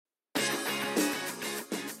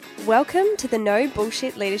Welcome to the No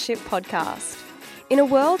Bullshit Leadership Podcast. In a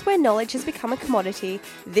world where knowledge has become a commodity,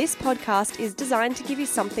 this podcast is designed to give you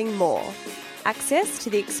something more. Access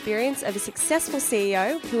to the experience of a successful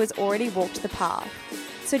CEO who has already walked the path.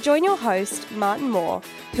 So join your host, Martin Moore,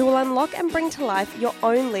 who will unlock and bring to life your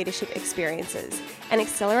own leadership experiences and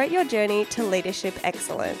accelerate your journey to leadership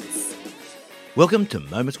excellence. Welcome to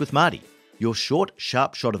Moments with Marty, your short,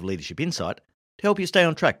 sharp shot of leadership insight to help you stay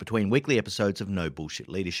on track between weekly episodes of No Bullshit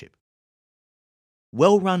Leadership.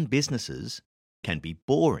 Well-run businesses can be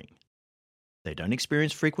boring. They don't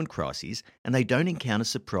experience frequent crises and they don't encounter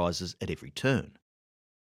surprises at every turn.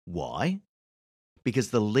 Why? Because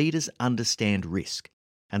the leaders understand risk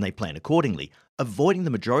and they plan accordingly, avoiding the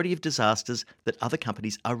majority of disasters that other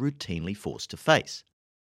companies are routinely forced to face.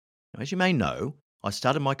 Now, as you may know, I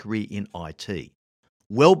started my career in IT,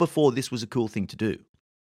 well before this was a cool thing to do.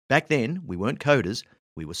 Back then, we weren't coders,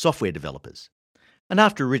 we were software developers. And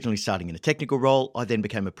after originally starting in a technical role, I then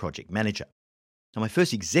became a project manager. Now, my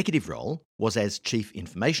first executive role was as Chief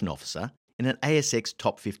Information Officer in an ASX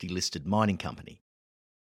Top 50 listed mining company.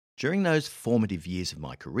 During those formative years of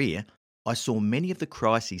my career, I saw many of the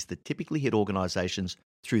crises that typically hit organisations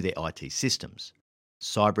through their IT systems.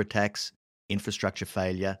 Cyber attacks, infrastructure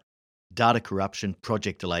failure, data corruption,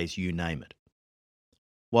 project delays, you name it.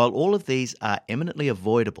 While all of these are eminently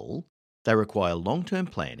avoidable, they require long-term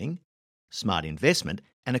planning, smart investment,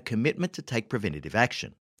 and a commitment to take preventative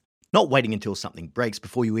action, not waiting until something breaks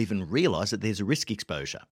before you even realise that there's a risk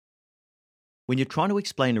exposure. When you're trying to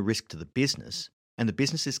explain a risk to the business, and the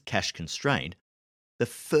business is cash constrained, the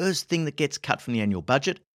first thing that gets cut from the annual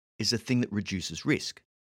budget is the thing that reduces risk.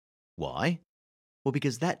 Why? Well,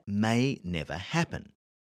 because that may never happen.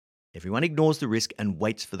 Everyone ignores the risk and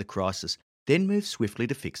waits for the crisis, then moves swiftly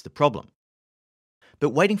to fix the problem. But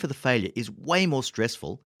waiting for the failure is way more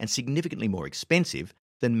stressful and significantly more expensive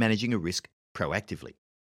than managing a risk proactively.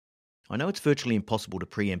 I know it's virtually impossible to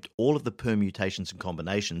preempt all of the permutations and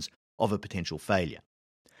combinations of a potential failure,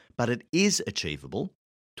 but it is achievable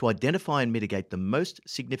to identify and mitigate the most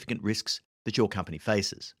significant risks that your company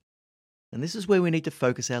faces. And this is where we need to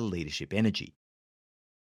focus our leadership energy.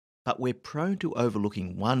 But we're prone to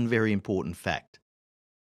overlooking one very important fact.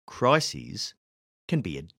 Crises can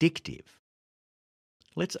be addictive.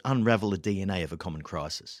 Let's unravel the DNA of a common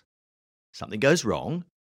crisis. Something goes wrong,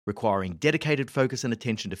 requiring dedicated focus and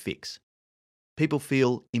attention to fix. People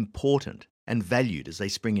feel important and valued as they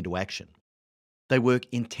spring into action. They work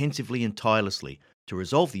intensively and tirelessly to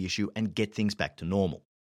resolve the issue and get things back to normal.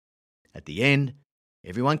 At the end,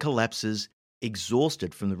 everyone collapses,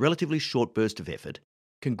 exhausted from the relatively short burst of effort,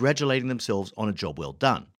 congratulating themselves on a job well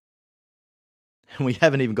done. And we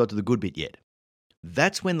haven't even got to the good bit yet.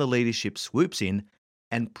 That's when the leadership swoops in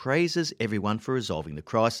and praises everyone for resolving the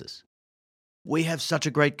crisis. We have such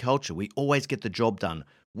a great culture. We always get the job done.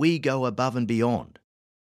 We go above and beyond.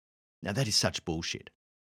 Now that is such bullshit.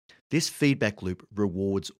 This feedback loop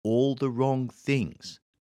rewards all the wrong things.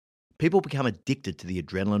 People become addicted to the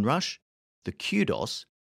adrenaline rush, the kudos,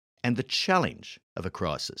 and the challenge of a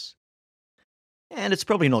crisis. And it's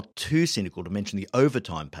probably not too cynical to mention the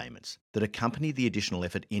overtime payments that accompany the additional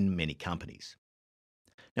effort in many companies.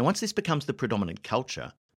 Now, once this becomes the predominant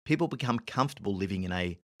culture, people become comfortable living in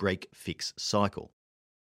a break-fix cycle.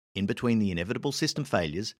 In between the inevitable system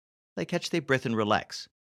failures, they catch their breath and relax,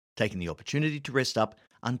 taking the opportunity to rest up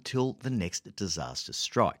until the next disaster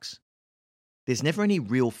strikes. There's never any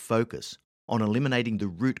real focus on eliminating the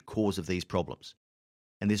root cause of these problems,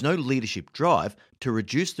 and there's no leadership drive to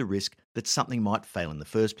reduce the risk that something might fail in the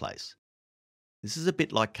first place. This is a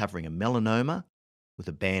bit like covering a melanoma with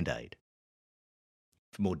a Band-Aid.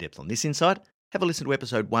 For more depth on this insight, have a listen to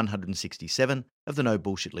episode 167 of the No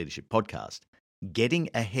Bullshit Leadership Podcast, Getting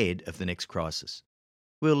Ahead of the Next Crisis.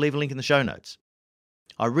 We'll leave a link in the show notes.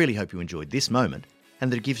 I really hope you enjoyed this moment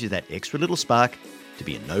and that it gives you that extra little spark to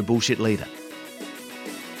be a no bullshit leader.